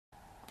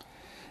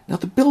Now,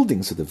 the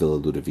buildings of the Villa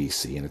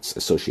Ludovisi and its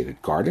associated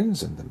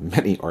gardens and the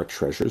many art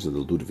treasures of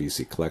the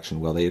Ludovisi collection,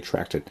 well, they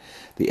attracted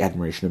the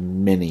admiration of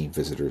many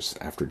visitors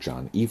after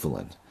John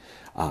Evelyn,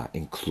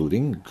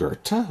 including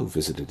Goethe, who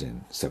visited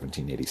in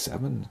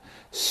 1787,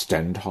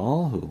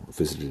 Stendhal, who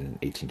visited in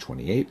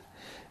 1828,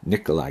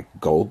 Nikolai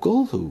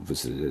Gogol, who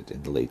visited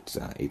in the late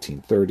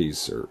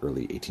 1830s or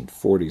early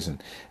 1840s,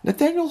 and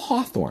Nathaniel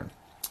Hawthorne,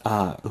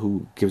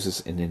 who gives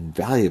us an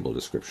invaluable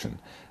description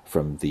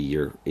from the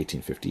year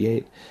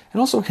 1858, and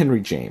also Henry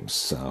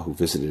James, who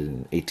visited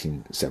in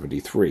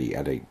 1873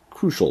 at a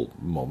crucial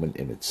moment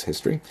in its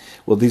history.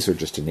 Well, these are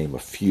just to name a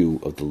few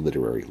of the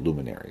literary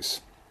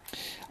luminaries.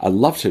 I'd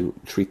love to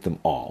treat them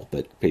all,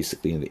 but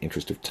basically in the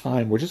interest of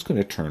time, we're just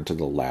going to turn to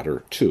the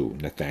latter two,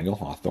 Nathaniel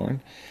Hawthorne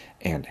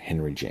and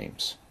Henry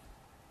James.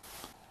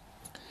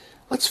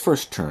 Let's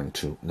first turn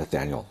to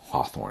Nathaniel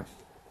Hawthorne.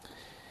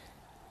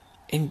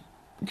 In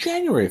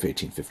January of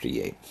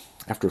 1858,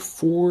 after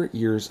 4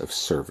 years of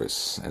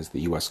service as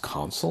the U.S.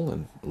 consul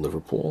in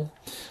Liverpool,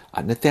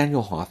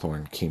 Nathaniel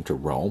Hawthorne came to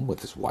Rome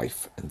with his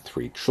wife and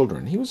 3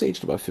 children. He was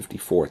aged about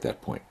 54 at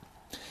that point.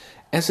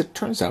 As it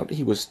turns out,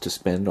 he was to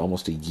spend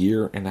almost a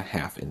year and a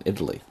half in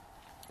Italy,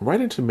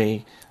 right into May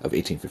of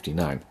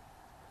 1859,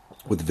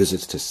 with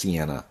visits to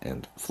Siena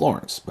and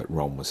Florence, but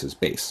Rome was his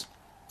base.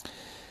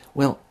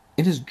 Well,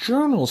 in his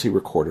journals, he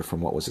recorded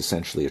from what was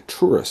essentially a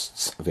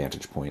tourist's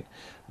vantage point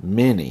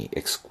many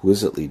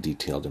exquisitely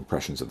detailed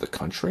impressions of the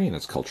country and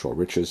its cultural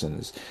riches,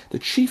 and the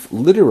chief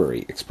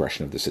literary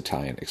expression of this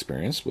Italian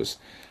experience was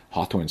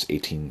Hawthorne's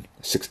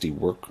 1860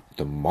 work,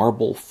 The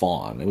Marble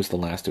Faun. It was the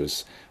last of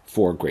his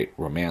 4 great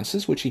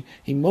romances, which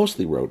he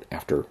mostly wrote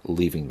after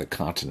leaving the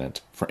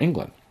continent for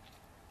England.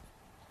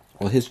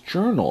 Well, his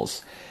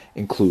journals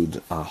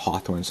include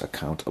Hawthorne's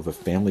account of a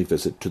family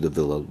visit to the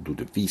Villa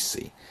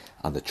Ludovisi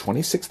on the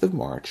 26th of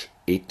March,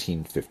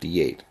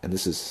 1858, and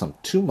this is some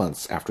 2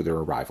 months after their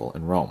arrival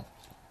in Rome.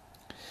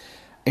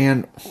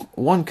 And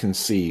one can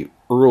see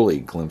early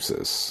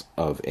glimpses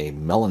of a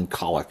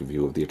melancholic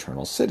view of the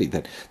Eternal City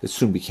that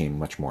soon became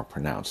much more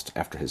pronounced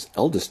after his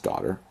eldest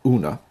daughter,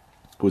 Una,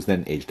 who was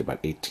then aged about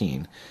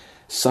 18,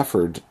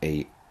 suffered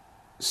a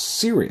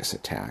serious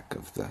attack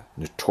of the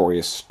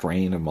notorious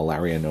strain of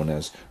malaria known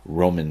as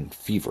Roman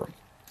fever,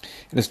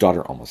 and his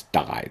daughter almost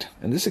died.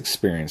 And this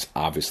experience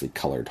obviously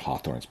colored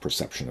Hawthorne's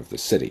perception of the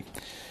city.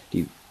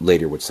 He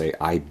later would say,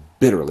 "I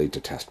bitterly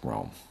detest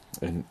Rome."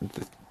 And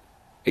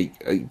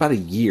about a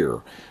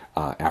year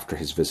after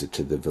his visit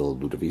to the Villa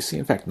Ludovisi,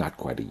 in fact, not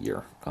quite a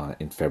year,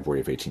 in February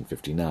of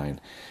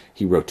 1859,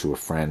 he wrote to a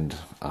friend,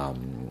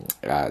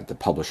 the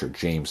publisher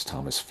James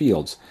Thomas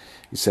Fields.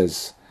 He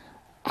says,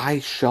 "I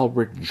shall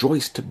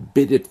rejoice to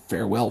bid it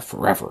farewell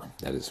forever,"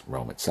 that is,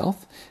 Rome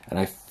itself, "and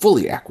I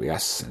fully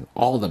acquiesce in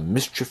all the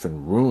mischief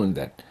and ruin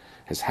that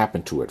has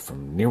happened to it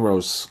from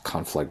Nero's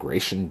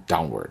conflagration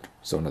downward."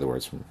 So, in other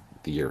words, from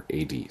the year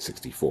AD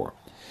 64.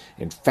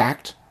 "In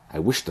fact, I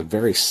wish the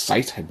very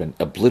sight had been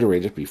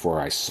obliterated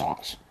before I saw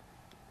it."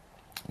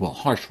 Well,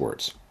 harsh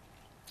words.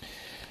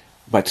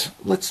 But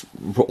let's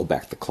roll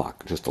back the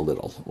clock just a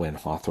little, when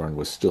Hawthorne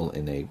was still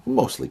in a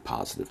mostly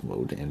positive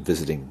mood and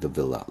visiting the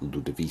Villa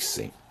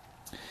Ludovisi.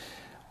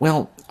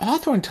 Well,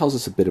 Hawthorne tells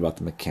us a bit about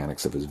the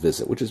mechanics of his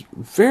visit, which is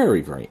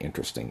very, very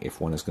interesting if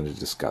one is going to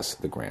discuss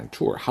the Grand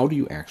Tour. How do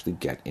you actually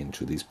get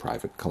into these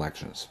private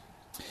collections?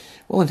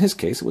 Well, in his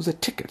case, it was a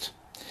ticket.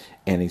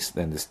 And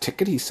this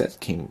ticket, he says,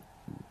 came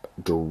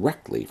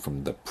directly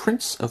from the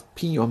Prince of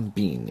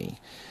Piombini.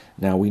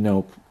 Now, we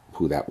know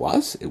who that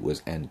was. It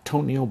was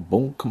Antonio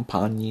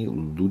Boncompagni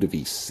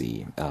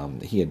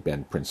Ludovisi. He had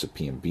been Prince of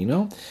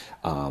Piombino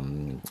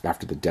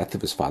after the death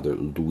of his father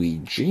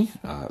Luigi.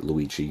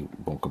 Luigi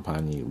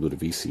Boncompagni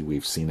Ludovisi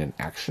we've seen in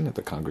action at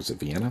the Congress of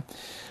Vienna.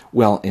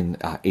 Well, in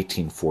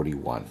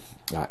 1841,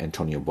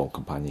 Antonio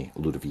Boncompagni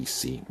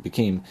Ludovisi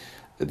became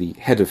the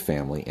head of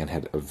family and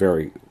had a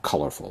very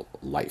colorful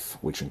life,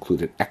 which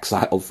included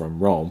exile from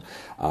Rome,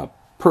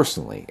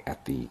 personally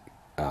at the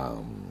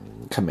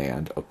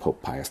command of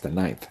Pope Pius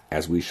IX,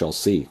 as we shall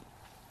see.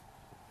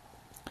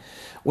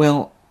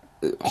 Well,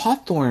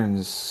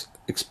 Hawthorne's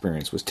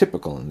experience was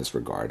typical in this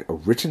regard. A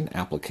written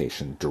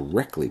application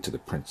directly to the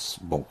Prince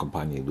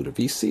Boncompagni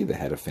Ludovisi, the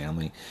head of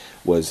family,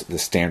 was the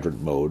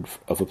standard mode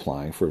of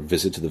applying for a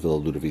visit to the Villa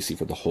Ludovisi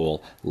for the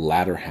whole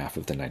latter half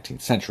of the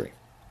 19th century.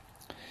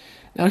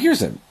 Now,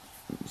 here's,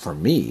 for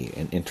me,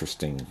 an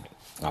interesting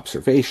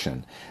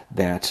observation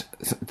that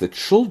the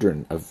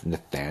children of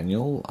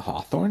Nathaniel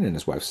Hawthorne and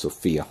his wife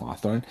Sophia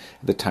Hawthorne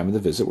at the time of the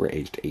visit were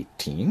aged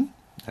 18.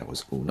 That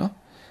was Una.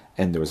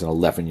 And there was an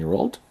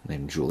 11-year-old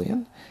named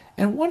Julian,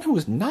 and one who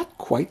was not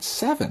quite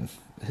 7,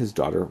 his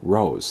daughter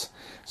Rose.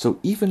 So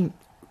even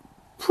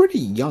pretty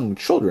young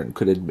children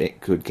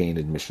could gain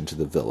admission to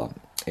the villa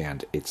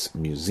and its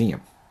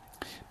museum.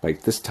 By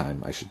this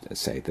time, I should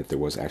say that there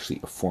was actually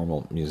a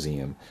formal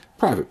museum,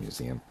 private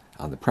museum,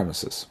 on the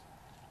premises.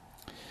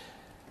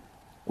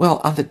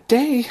 Well, on the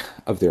day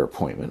of their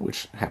appointment,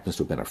 which happens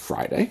to have been a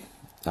Friday,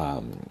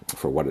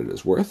 for what it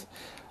is worth,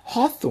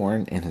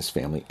 Hawthorne and his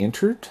family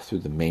entered through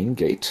the main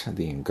gate,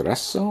 the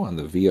ingresso, on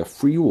the Via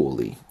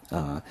Friuli,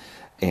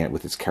 and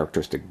with its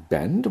characteristic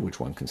bend, which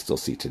one can still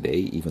see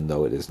today, even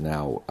though it is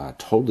now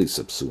totally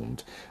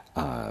subsumed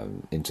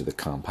into the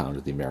compound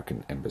of the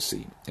American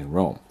Embassy in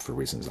Rome, for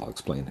reasons I'll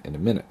explain in a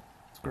minute,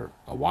 or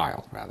a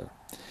while, rather.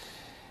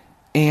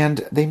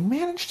 And they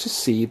managed to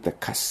see the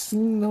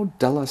Casino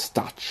della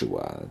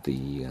Statua.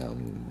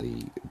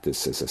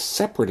 This is a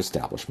separate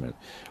establishment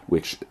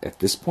which, at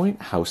this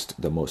point, housed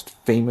the most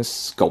famous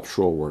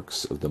sculptural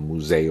works of the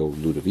Museo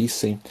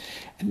Ludovisi,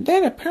 and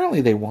then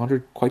apparently they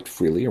wandered quite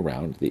freely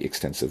around the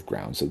extensive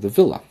grounds of the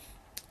villa.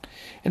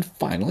 And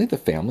finally, the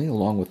family,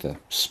 along with a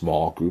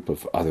small group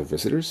of other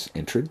visitors,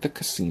 entered the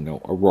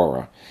Casino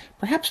Aurora,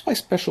 perhaps by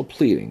special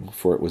pleading,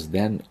 for it was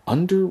then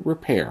under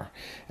repair,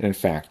 and in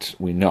fact,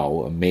 we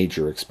know a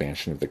major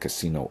expansion of the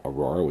Casino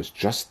Aurora was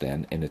just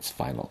then in its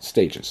final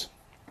stages.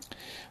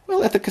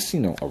 Well, at the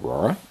Casino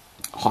Aurora,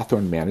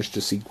 Hawthorne managed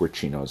to see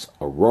Guercino's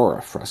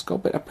Aurora fresco,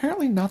 but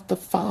apparently not the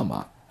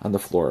Fama on the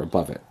floor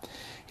above it.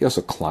 He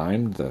also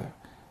climbed the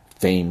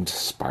famed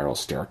spiral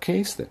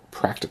staircase that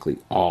practically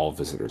all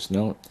visitors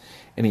know,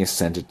 and he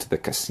ascended to the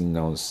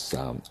casino's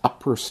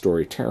upper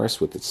story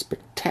terrace with its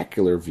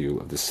spectacular view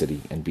of the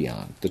city and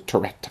beyond, the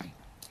Torretta.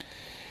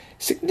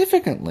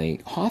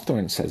 Significantly,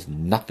 Hawthorne says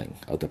nothing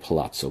of the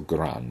Palazzo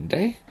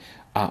Grande,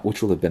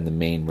 which will have been the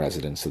main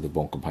residence of the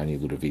Boncompagni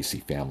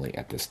Ludovisi family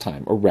at this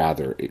time, or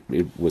rather,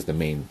 it was the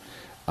main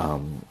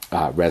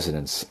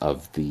residence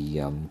of the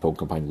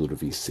Boncompagni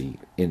Ludovisi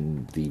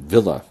in the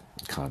villa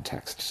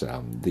context.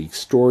 The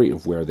story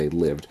of where they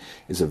lived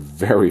is a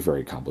very,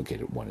 very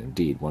complicated one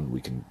indeed, one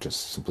we can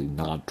just simply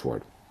nod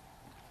toward,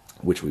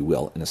 which we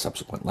will in a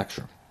subsequent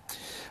lecture.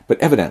 But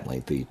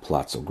evidently, the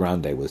Palazzo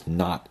Grande was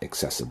not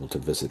accessible to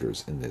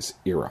visitors in this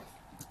era.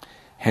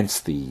 Hence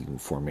the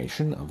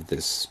formation of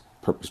this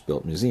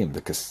purpose-built museum,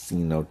 the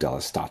Casino della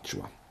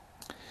Statua.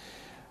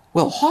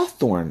 Well,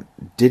 Hawthorne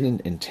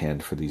didn't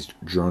intend for these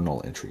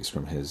journal entries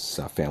from his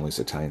family's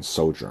Italian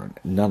sojourn,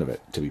 none of it,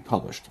 to be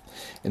published.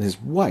 And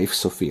his wife,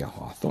 Sophia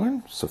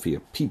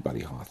Peabody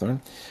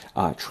Hawthorne,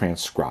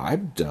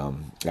 transcribed,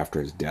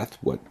 after his death,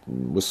 what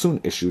was soon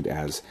issued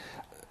as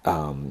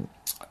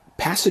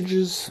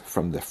passages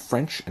from the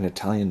French and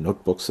Italian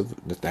notebooks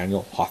of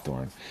Nathaniel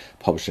Hawthorne,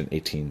 published in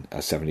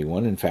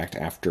 1871, in fact,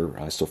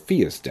 after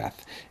Sophia's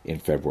death in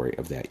February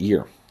of that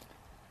year.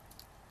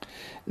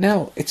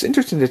 Now, it's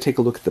interesting to take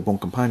a look at the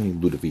Boncompagni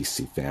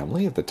Ludovisi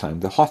family at the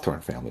time the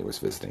Hawthorne family was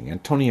visiting.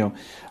 Antonio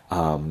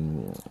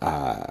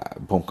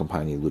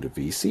Boncompagni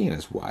Ludovisi and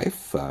his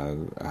wife,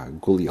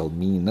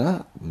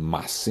 Guglielmina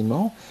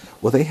Massimo,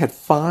 well, they had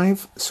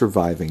 5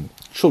 surviving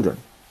children.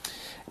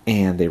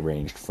 And they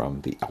ranged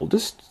from the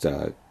eldest,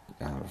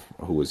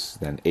 who was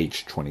then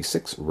aged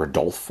 26,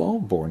 Rodolfo,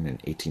 born in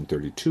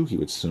 1832. He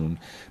would soon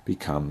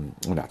become,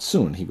 well, not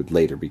soon, he would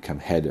later become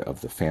head of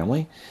the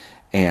family,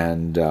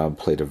 and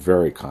played a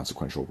very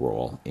consequential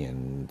role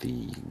in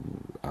the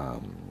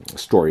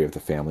story of the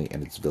family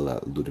and its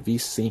Villa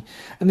Ludovisi.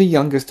 And the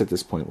youngest at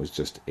this point was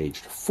just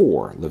aged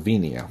 4,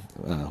 Lavinia,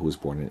 who was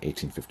born in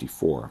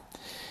 1854.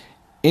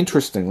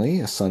 Interestingly,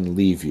 a son,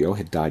 Livio,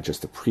 had died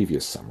just the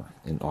previous summer,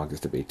 in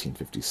August of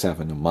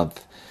 1857, a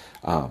month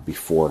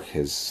before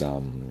his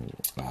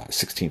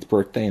 16th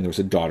birthday, and there was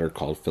a daughter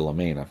called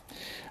Filomena,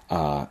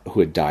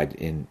 who had died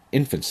in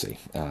infancy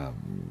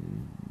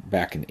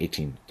back in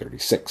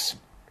 1836.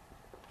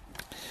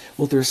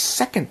 Well, their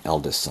second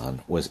eldest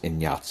son was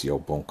Ignazio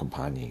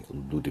Boncompagni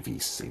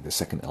Ludovisi, the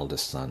second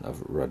eldest son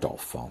of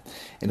Rodolfo.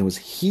 And it was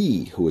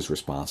he who was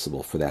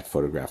responsible for that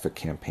photographic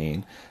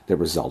campaign that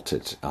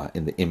resulted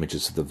in the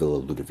images of the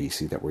Villa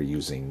Ludovisi that we're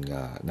using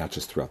not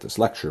just throughout this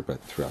lecture,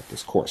 but throughout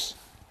this course.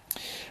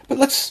 But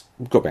let's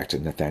go back to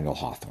Nathaniel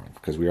Hawthorne,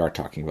 because we are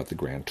talking about the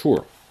Grand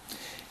Tour.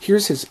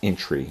 Here's his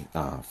entry,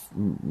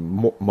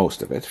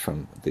 most of it,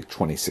 from the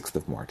 26th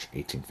of March,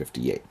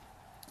 1858.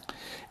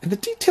 And the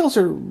details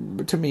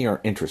to me, are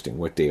interesting.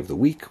 What day of the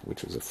week,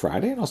 which was a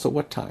Friday, and also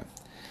what time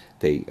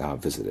they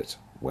visited.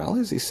 Well,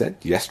 as he said,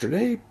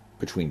 yesterday,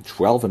 between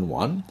 12 and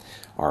 1,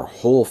 our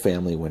whole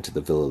family went to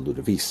the Villa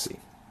Ludovisi,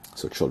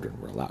 so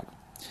children were allowed.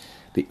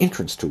 The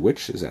entrance to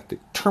which is at the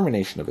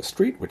termination of a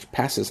street which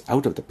passes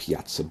out of the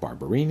Piazza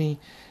Barberini,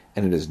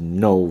 and it is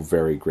no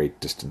very great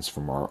distance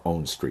from our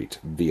own street,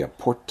 via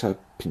Porta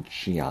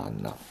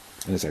Pinciana.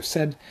 And as I've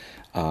said,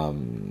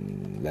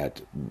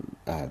 that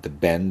the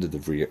bend of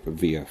the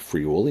Via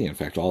Friuli, in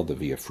fact, all the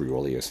Via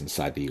Friuli is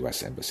inside the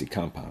U.S. Embassy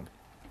compound.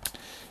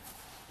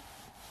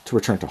 To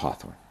return to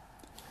Hawthorne.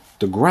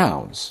 The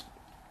grounds,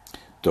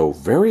 though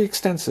very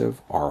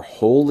extensive, are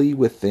wholly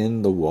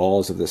within the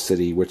walls of the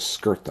city which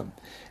skirt them,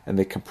 and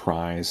they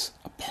comprise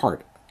a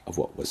part of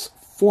what was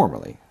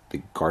formerly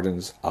the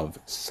Gardens of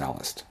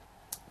Sallust.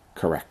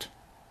 Correct.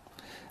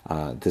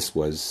 This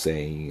was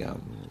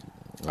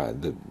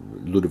the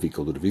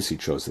Ludovico Ludovisi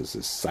chose as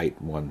a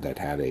site one that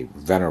had a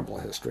venerable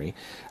history,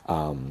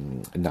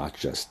 not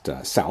just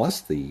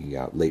Sallust, the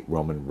late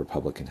Roman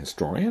Republican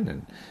historian,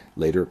 and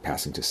later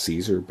passing to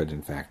Caesar, but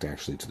in fact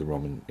actually to the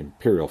Roman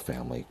imperial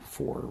family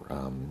for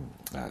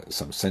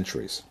some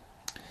centuries.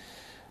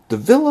 The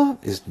villa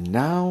is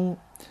now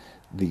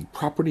the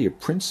property of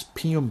Prince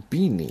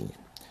Piombini,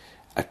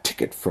 a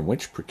ticket from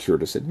which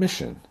procured us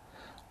admission.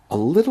 A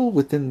little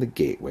within the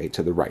gateway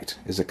to the right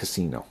is a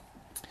casino,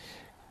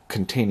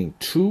 containing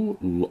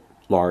two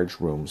large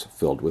rooms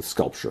filled with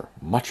sculpture,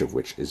 much of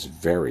which is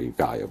very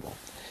valuable.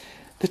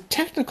 The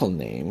technical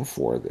name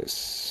for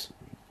this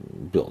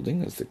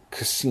building is the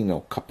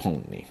Casino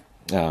Caponi.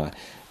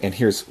 And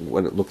here's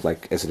what it looked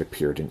like as it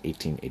appeared in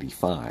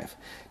 1885.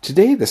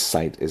 Today, the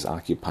site is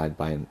occupied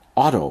by an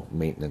auto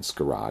maintenance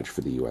garage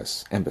for the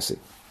U.S. Embassy.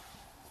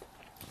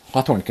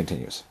 Hawthorne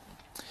continues.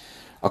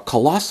 A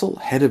colossal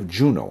head of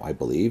Juno, I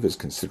believe, is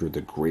considered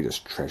the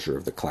greatest treasure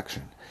of the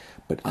collection,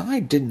 but I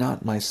did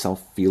not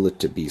myself feel it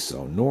to be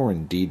so, nor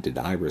indeed did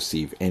I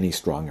receive any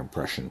strong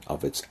impression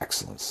of its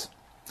excellence.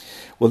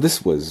 Well,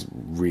 this was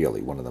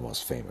really one of the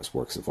most famous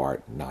works of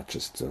art, not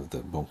just of the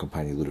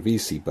Boncompagni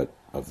Ludovisi, but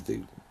of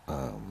the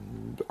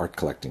art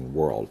collecting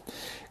world.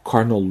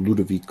 Cardinal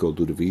Ludovico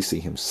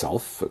Ludovisi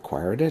himself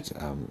acquired it,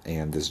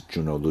 and this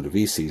Juno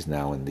Ludovisi is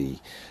now in the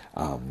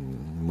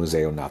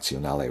Museo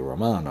Nazionale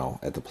Romano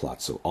at the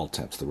Palazzo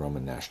Altemps, the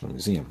Roman National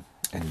Museum.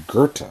 And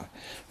Goethe,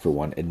 for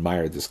one,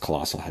 admired this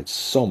colossal head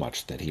so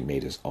much that he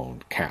made his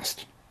own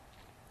cast.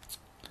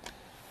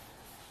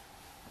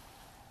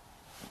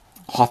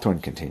 Hawthorne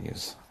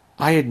continues,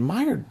 I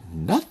admired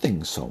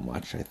nothing so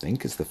much, I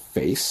think, as the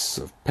face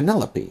of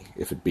Penelope,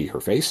 if it be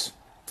her face,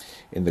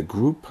 in the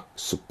group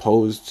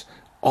supposed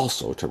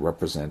also to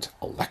represent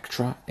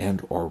Electra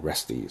and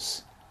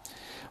Orestes.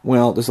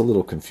 Well, there's a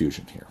little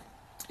confusion here.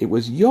 It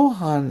was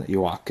Johann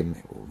Joachim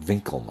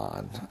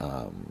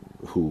Winckelmann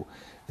who,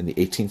 in the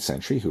 18th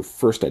century, who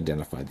first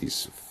identified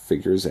these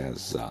figures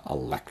as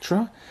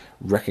Electra,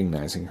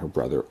 recognizing her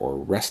brother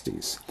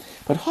Orestes.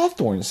 But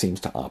Hawthorne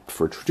seems to opt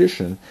for a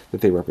tradition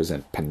that they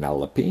represent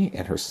Penelope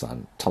and her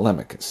son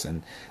Telemachus,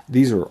 and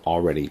these are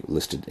already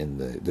listed in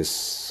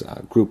this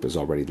group is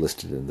already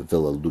listed in the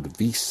Villa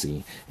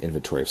Ludovisi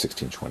inventory of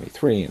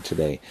 1623, and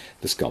today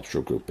the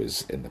sculptural group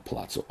is in the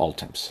Palazzo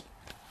Altemps.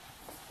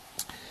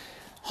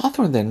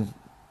 Hawthorne then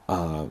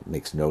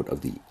makes note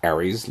of the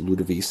Ares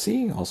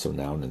Ludovisi, also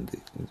now in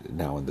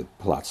the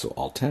Palazzo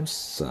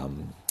Altemps.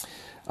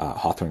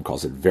 Hawthorne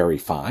calls it very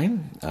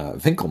fine.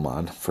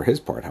 Winckelmann, for his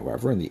part,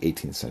 however, in the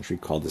 18th century,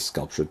 called this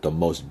sculpture the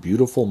most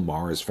beautiful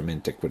Mars from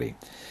antiquity.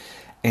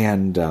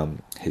 And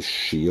his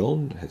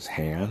shield, his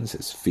hands,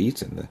 his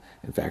feet, and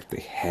in fact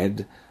the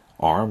head,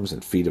 arms,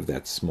 and feet of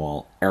that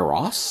small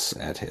Eros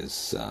at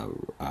his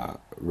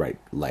right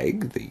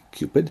leg, the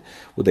Cupid,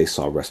 well, they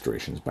saw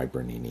restorations by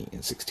Bernini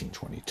in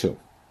 1622.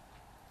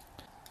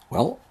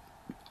 Well,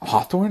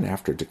 Hawthorne,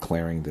 after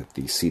declaring that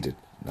the seated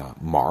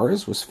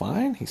Mars was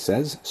fine, he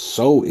says,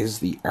 so is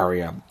the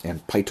Aria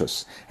and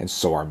Pythos, and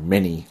so are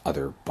many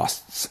other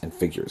busts and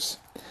figures.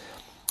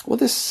 Well,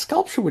 this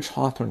sculpture, which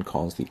Hawthorne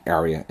calls the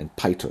Aria and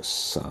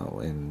Pythos,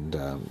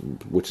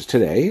 which is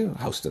today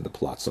housed in the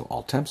Palazzo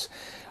Altemps,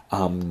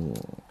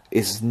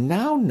 is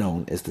now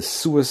known as the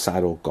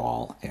Suicidal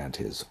Gaul and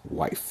his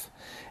wife.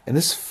 And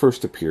this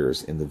first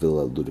appears in the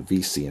Villa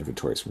Ludovisi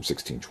inventories from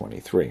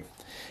 1623.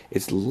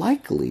 It's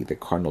likely that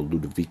Cardinal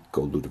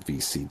Ludovico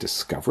Ludovisi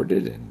discovered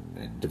it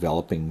in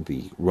developing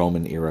the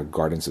Roman-era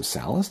Gardens of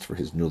Sallust for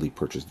his newly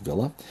purchased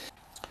villa.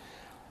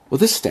 Well,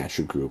 this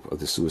statue group of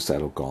the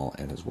Suicidal Gaul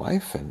and his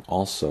wife, and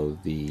also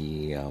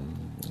the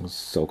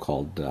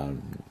so-called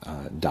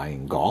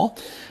Dying Gaul,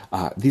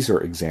 these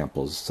are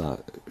examples,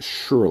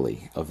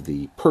 surely, of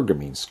the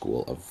Pergamene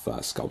school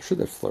of sculpture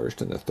that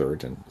flourished in the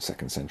 3rd and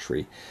 2nd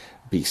century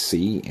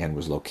BC and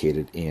was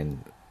located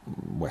in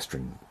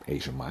Western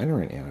Asia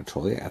Minor and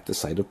Anatolia at the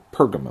site of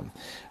Pergamum,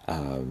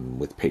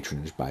 with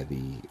patronage by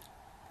the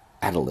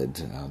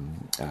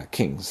Attalid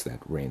kings that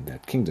reigned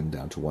that kingdom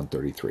down to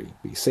 133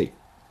 BC.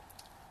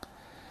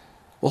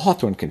 Well,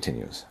 Hawthorne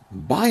continues,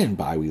 by and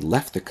by we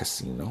left the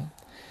casino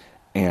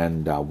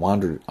and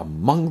wandered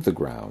among the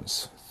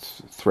grounds,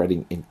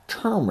 threading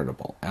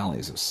interminable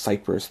alleys of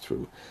cypress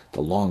through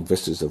the long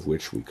vistas of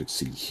which we could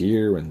see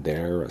here and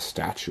there a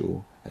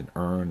statue, an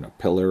urn, a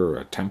pillar,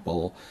 a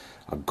temple,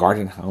 a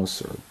garden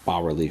house, or a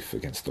bas-relief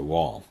against the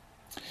wall.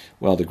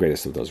 Well, the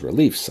greatest of those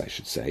reliefs, I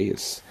should say,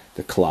 is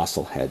the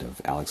colossal head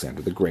of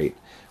Alexander the Great,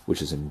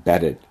 which is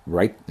embedded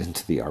right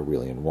into the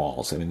Aurelian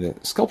walls. I mean, the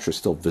sculpture is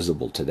still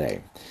visible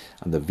today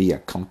on the Via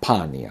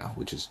Campania,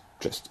 which is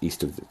just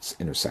east of its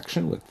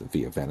intersection with the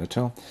Via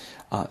Veneto,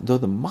 though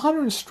the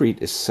modern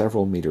street is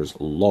several meters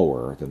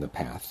lower than the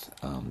path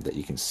that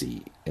you can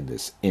see in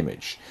this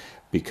image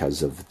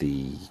because of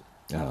the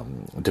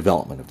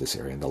development of this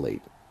area in the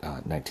late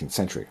 19th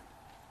century.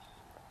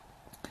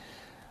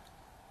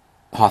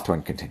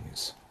 Hawthorne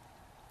continues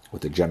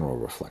with a general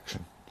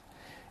reflection.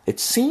 It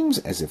seems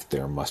as if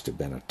there must have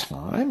been a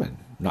time, and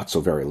not so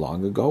very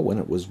long ago, when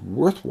it was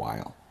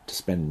worthwhile to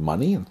spend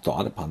money and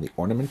thought upon the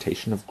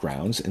ornamentation of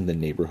grounds in the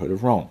neighborhood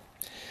of Rome.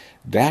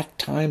 That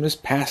time is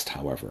past,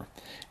 however,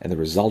 and the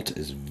result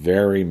is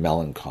very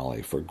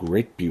melancholy, for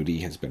great beauty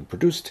has been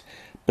produced,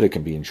 but it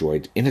can be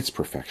enjoyed in its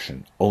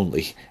perfection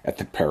only at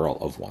the peril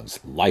of one's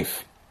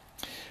life.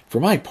 For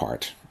my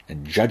part,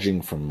 and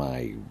judging from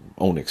my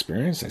own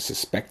experience, I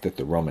suspect that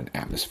the Roman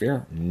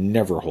atmosphere,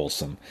 never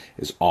wholesome,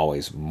 is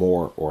always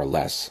more or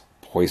less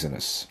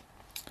poisonous.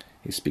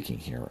 He's speaking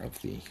here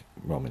of the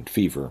Roman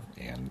fever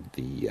and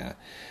the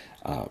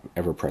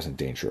ever-present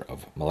danger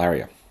of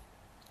malaria.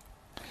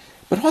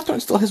 But Hawthorne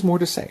still has more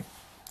to say.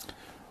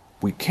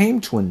 We came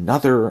to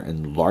another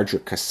and larger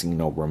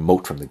casino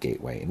remote from the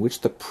gateway, in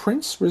which the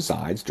prince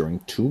resides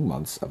during 2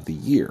 months of the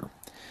year.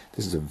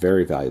 This is a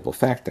very valuable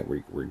fact that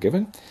we're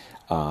given,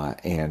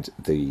 and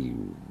the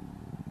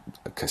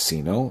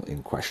casino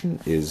in question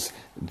is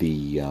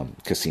the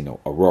Casino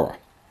Aurora.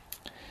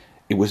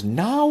 It was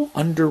now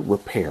under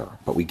repair,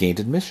 but we gained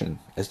admission,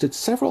 as did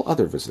several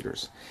other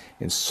visitors,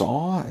 and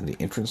saw in the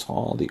entrance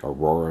hall the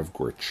Aurora of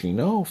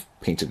Guercino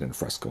painted in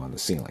fresco on the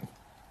ceiling.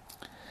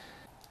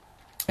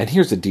 And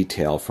here's a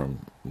detail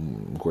from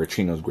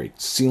Guercino's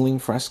great ceiling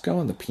fresco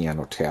on the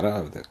piano terra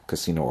of the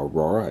Casino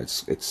Aurora.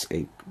 It's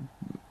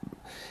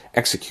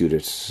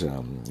executed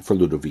for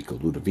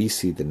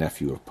Ludovisi, the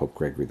nephew of Pope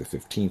Gregory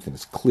XV, and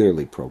it's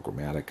clearly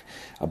programmatic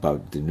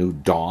about the new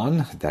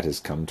dawn that has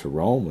come to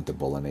Rome with the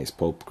Bolognese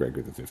Pope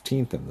Gregory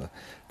XV and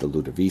the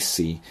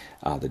Ludovisi.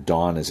 The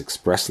dawn is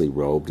expressly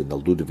robed in the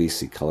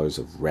Ludovisi colors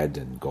of red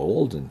and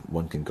gold, and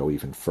one can go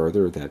even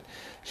further that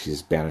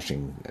she's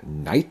banishing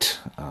night,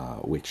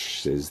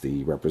 which is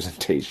the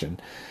representation.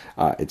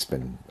 It's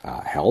been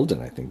held,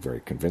 and I think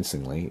very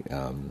convincingly,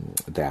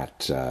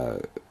 that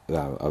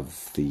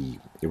of the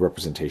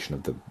representation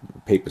of the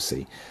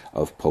papacy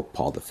of Pope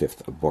Paul V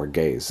of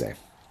Borghese.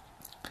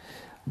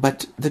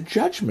 But the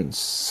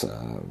judgments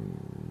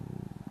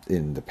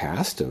in the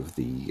past of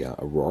the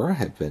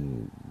Aurora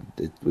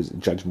it was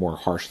judged more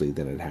harshly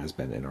than it has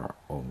been in our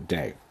own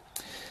day.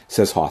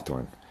 Says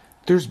Hawthorne,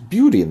 "There's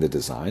beauty in the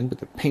design, but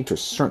the painter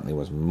certainly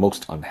was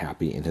most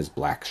unhappy in his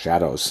black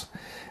shadows.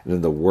 And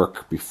in the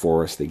work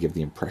before us they give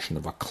the impression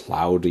of a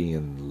cloudy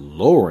and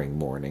lowering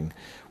morning,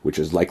 which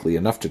is likely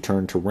enough to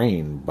turn to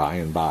rain by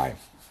and by."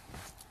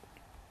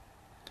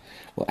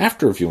 Well,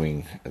 after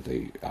viewing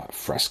the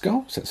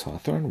fresco, says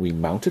Hawthorne, we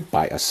mounted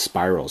by a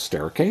spiral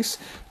staircase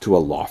to a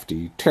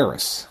lofty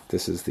terrace.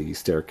 This is the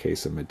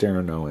staircase of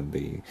Maderno and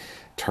the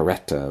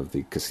turretta of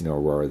the Casino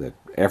Aurora that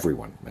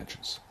everyone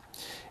mentions.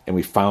 And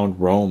we found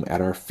Rome at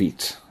our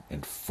feet,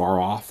 and far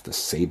off the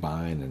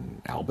Sabine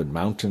and Alban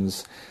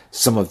mountains,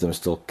 some of them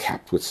still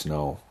capped with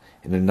snow.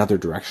 In another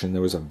direction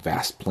there was a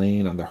vast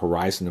plain on the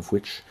horizon of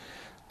which,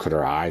 could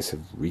our eyes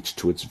have reached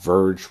to its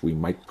verge, we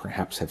might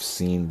perhaps have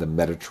seen the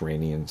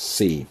Mediterranean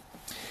Sea.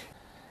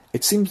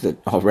 It seems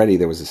that already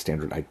there was a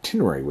standard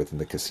itinerary within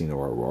the Casino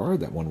Aurora,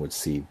 that one would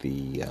see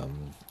the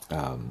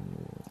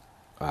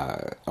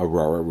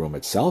Aurora room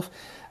itself,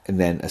 and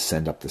then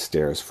ascend up the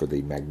stairs for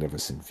the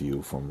magnificent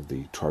view from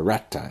the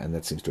Torretta, and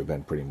that seems to have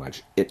been pretty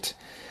much it.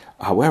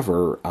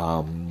 However,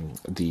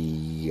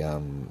 the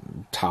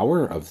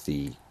tower of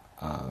the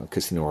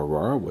Casino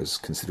Aurora was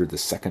considered the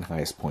second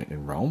highest point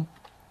in Rome.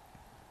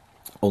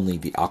 Only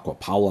the Acqua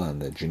Paola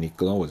and the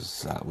Gianicolo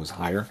was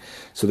higher,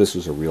 so this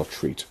was a real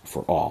treat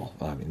for all,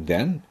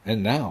 then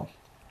and now.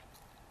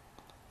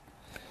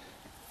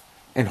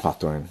 And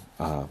Hawthorne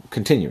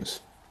continues.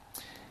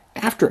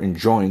 After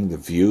enjoying the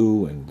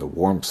view and the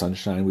warm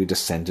sunshine, we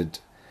descended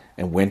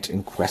and went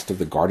in quest of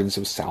the gardens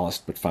of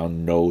Sallust, but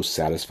found no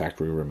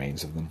satisfactory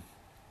remains of them.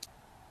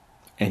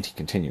 And he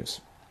continues.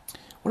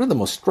 One of the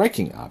most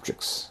striking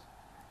objects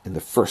in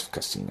the first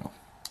casino,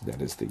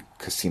 that is the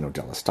Casino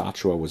della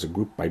Statua, was a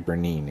group by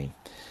Bernini.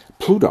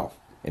 Pluto,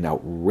 an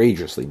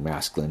outrageously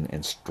masculine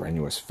and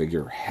strenuous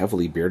figure,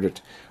 heavily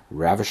bearded,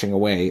 ravishing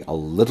away a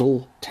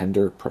little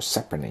tender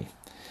Proserpine,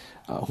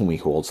 whom he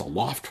holds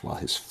aloft while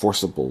his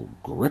forcible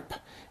grip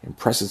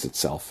impresses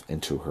itself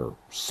into her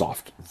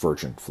soft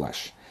virgin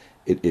flesh.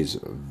 It is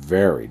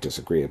very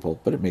disagreeable,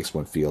 but it makes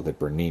one feel that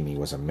Bernini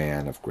was a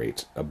man of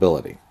great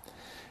ability.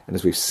 And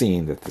as we've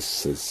seen, that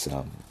this is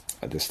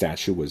the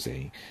statue was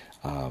a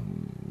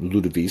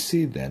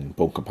Ludovisi, then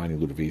Boncompagni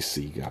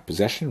Ludovisi got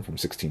possession from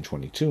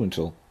 1622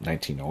 until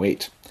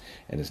 1908,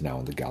 and is now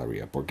in the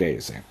Galleria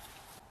Borghese.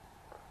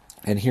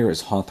 And here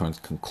is Hawthorne's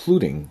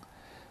concluding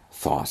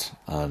thought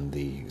on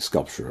the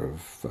sculpture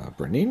of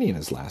Bernini and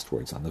his last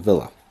words on the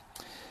villa.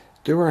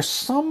 There are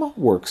some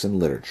works in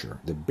literature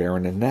that bear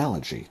an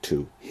analogy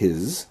to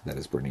his, that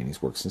is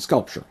Bernini's, works in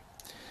sculpture,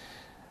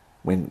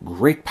 when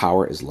great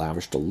power is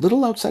lavished a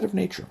little outside of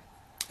nature,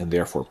 and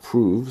therefore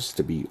proves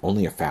to be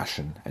only a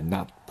fashion and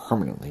not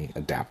permanently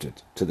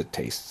adapted to the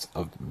tastes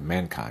of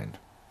mankind.